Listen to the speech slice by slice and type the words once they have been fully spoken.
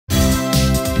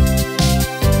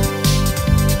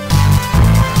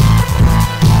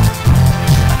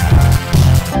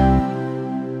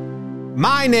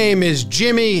My name is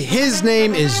Jimmy, his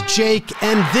name is Jake,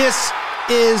 and this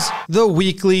is the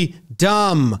Weekly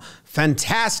Dumb.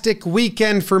 Fantastic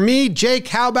weekend for me. Jake,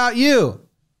 how about you?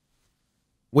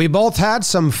 We both had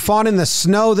some fun in the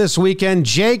snow this weekend.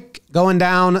 Jake going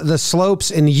down the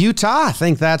slopes in Utah. I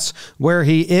think that's where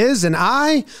he is. And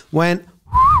I went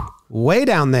way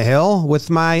down the hill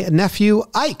with my nephew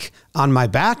Ike on my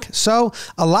back. So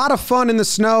a lot of fun in the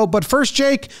snow. But first,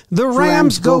 Jake, the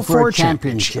Rams go for a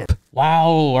championship.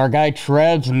 Wow, our guy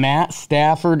Trev's, Matt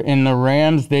Stafford, and the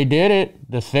Rams, they did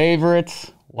it. The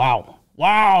favorites. Wow.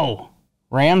 Wow.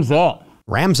 Rams up.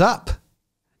 Rams up.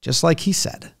 Just like he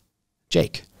said.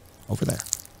 Jake, over there.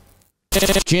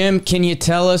 Jim, can you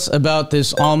tell us about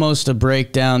this Almost a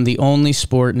Breakdown, the only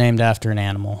sport named after an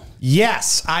animal?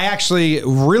 Yes, I actually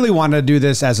really wanted to do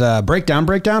this as a breakdown,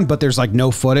 but there's like no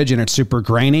footage and it's super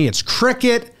grainy. It's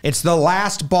cricket. It's the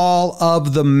last ball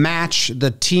of the match.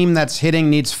 The team that's hitting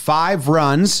needs 5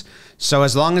 runs. So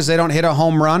as long as they don't hit a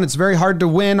home run, it's very hard to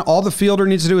win. All the fielder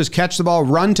needs to do is catch the ball,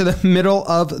 run to the middle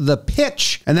of the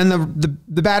pitch, and then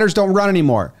the batters don't run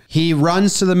anymore. He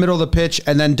runs to the middle of the pitch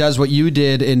and then does what you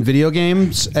did in video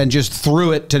games and just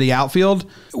threw it to the outfield,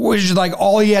 which is like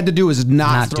all he had to do was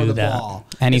not throw the ball.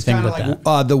 Anything but like,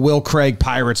 that. The Will Craig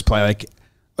Pirates play. Like,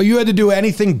 you had to do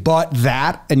anything but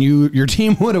that, and your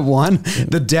team would have won.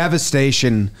 The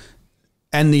devastation.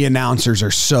 And the announcers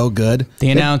are so good. The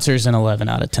announcers an 11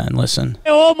 out of 10. Listen.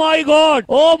 Oh my God.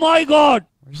 Oh my God.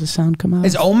 Where's the sound come out?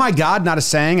 Is oh my God not a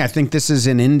saying? I think this is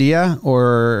in India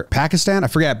or Pakistan. I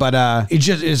forget, but it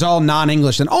just is all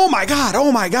non-English. And oh my God,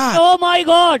 oh my God. Oh my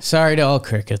God. Sorry to all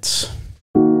crickets.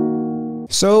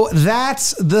 So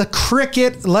that's the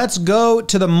cricket. Let's go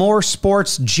to the more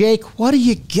sports. Jake, what do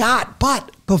you got?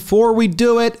 But before we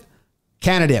do it,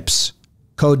 Canadips.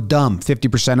 Code DUMB,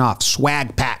 50% off.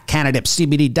 Swag pack,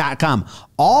 CanadipsCBD.com.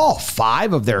 All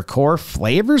 5 of their core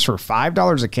flavors for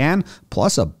 $5 a can,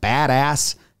 plus a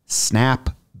badass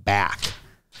snap back.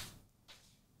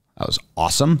 That was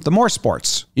awesome. The more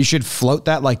sports. You should float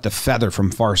that like the feather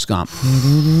from Forrest Gump.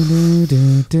 Maybe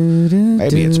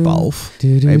it's both.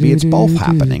 Maybe it's both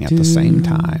happening at the same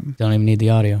time. Don't even need the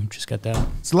audio. Just got that.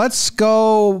 So let's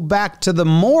go back to the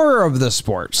more of the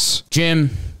sports.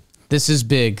 Jim, this is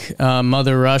big.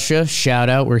 Mother Russia, shout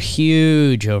out. We're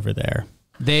huge over there.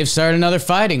 They've started another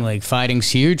fighting league. Fighting's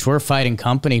huge. We're a fighting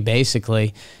company,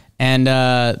 basically. And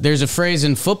there's a phrase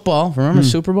in football. Remember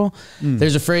Super Bowl?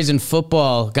 There's a phrase in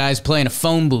football. Guys playing a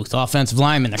phone booth, offensive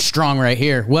linemen. They're strong right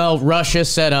here. Well, Russia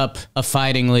set up a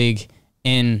fighting league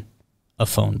in a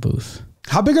phone booth.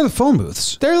 How big are the phone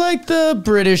booths? They're like the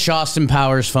British Austin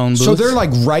Powers phone booth. So they're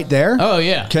like right there? Oh,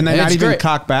 yeah. Can they not even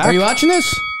cock back? Are you watching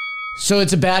this? So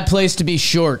it's a bad place to be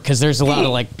short because there's a lot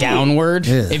of like downward.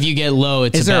 If you get low,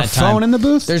 it's a bad time. Is there a phone in the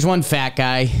booth? There's one fat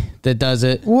guy that does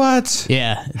it. What?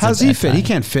 Yeah. How's he fit? He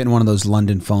can't fit in one of those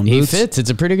London phone booths. He fits. It's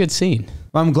a pretty good scene.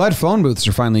 Well, I'm glad phone booths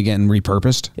are finally getting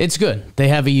repurposed. It's good. They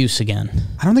have a use again.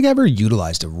 I don't think I ever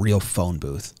utilized a real phone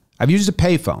booth. I've used a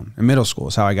payphone in middle school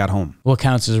is how I got home. What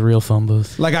counts as a real phone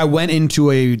booth? Like I went into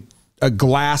a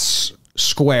glass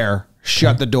square,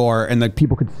 shut the door, and like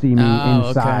people could see me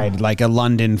inside like a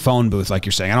London phone booth, like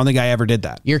you're saying. I don't think I ever did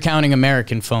that. You're counting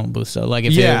American phone booths, though. Like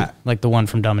if like the one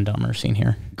from Dumb and Dumber seen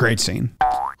here. Great scene.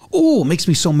 Ooh, makes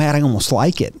me so mad I almost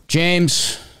like it.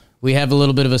 James, we have a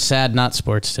little bit of a sad not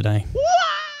sports today.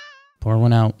 Pour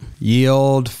one out. Ye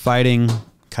old fighting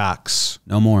cocks.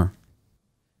 No more.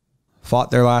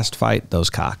 Fought their last fight, those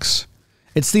cocks.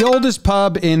 It's the oldest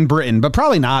pub in Britain, but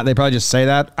probably not. They probably just say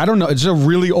that. I don't know. It's a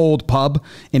really old pub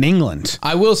in England.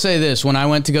 I will say this. When I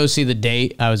went to go see The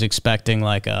Date, I was expecting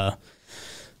like a,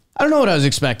 I don't know what I was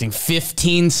expecting,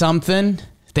 15-something.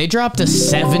 They dropped a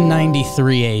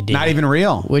 793 AD. Not even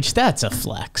real. Which, that's a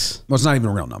flex. Well, it's not even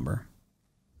a real number.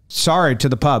 Sorry to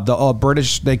the pub. The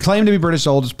British, they claim to be British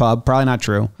oldest pub. Probably not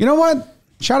true. You know what?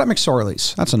 Shout out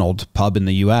McSorley's. That's an old pub in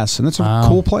the U.S., and it's a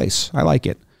cool place. I like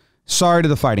it. Sorry to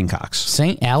the fighting cocks.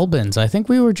 St. Albans. I think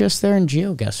we were just there in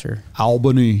GeoGuessr.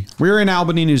 Albany. We were in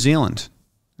Albany, New Zealand.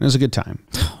 It was a good time.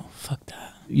 Oh, fuck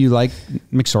that. You like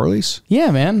McSorley's? Yeah,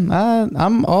 man.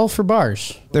 I'm all for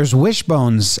bars. There's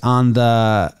wishbones on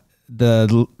the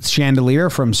chandelier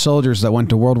from soldiers that went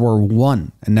to World War I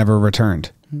and never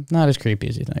returned. Not as creepy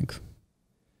as you think.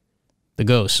 The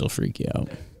ghosts will freak you out.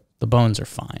 The bones are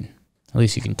fine. At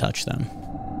least you can touch them.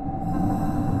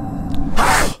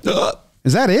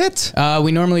 Is that it?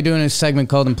 We normally do in a segment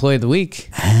called Employee of the Week.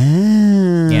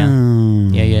 Oh. Yeah.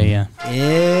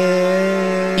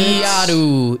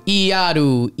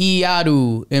 Iadu,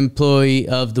 Employee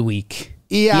of the Week.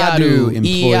 Iadu,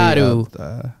 Employee of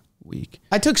the Week.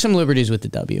 I took some liberties with the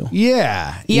W.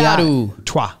 Yeah. Iadu.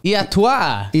 Toi.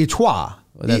 Toi. Et toi.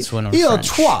 That's when we're Il French.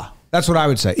 toi. That's what I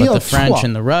would say. But Il the French toi.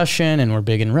 and the Russian, and we're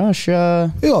big in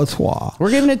Russia. Il toi.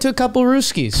 We're giving it to a couple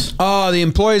Ruskies. Oh, the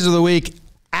employees of the week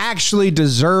actually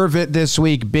deserve it this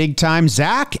week big time.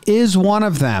 Zach is one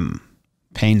of them.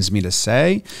 Pains me to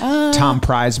say. Tom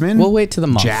Prizeman. We'll wait to the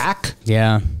month. Jack.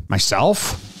 Yeah.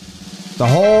 Myself. The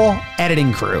whole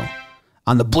editing crew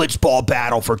on the Blitzball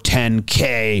battle for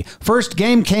 10K. First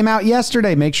game came out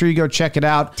yesterday. Make sure you go check it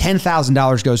out.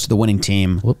 $10,000 goes to the winning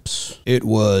team. Whoops. It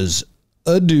was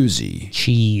a doozy.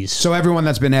 Cheese. So everyone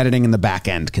that's been editing in the back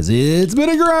end, because it's been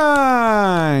a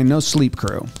grind. No sleep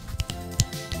crew.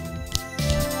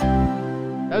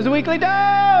 That was a Weekly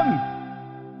Dumb.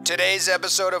 Today's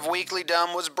episode of Weekly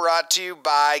Dumb was brought to you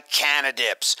by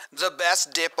Canadips, the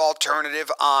best dip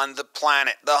alternative on the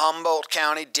planet. The Humboldt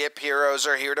County Dip Heroes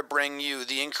are here to bring you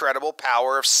the incredible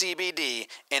power of CBD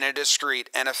in a discreet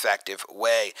and effective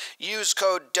way. Use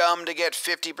code DUMB to get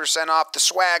 50% off the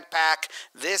swag pack.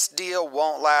 This deal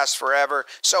won't last forever,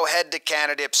 so head to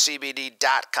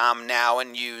CanadipCBD.com now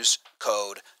and use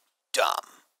code DUMB.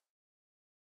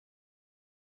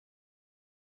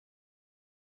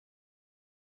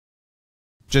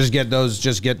 Just get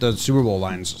the Super Bowl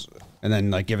lines, and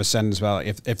then like give a sentence about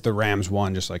if the Rams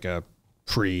won, just like a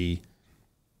pre,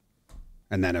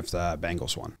 and then if the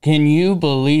Bengals won. Can you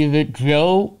believe it?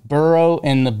 Joe Burrow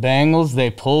and the Bengals,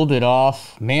 they pulled it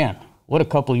off. Man, what a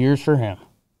couple years for him.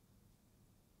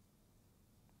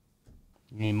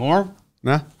 Any more?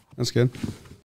 Nah, that's good.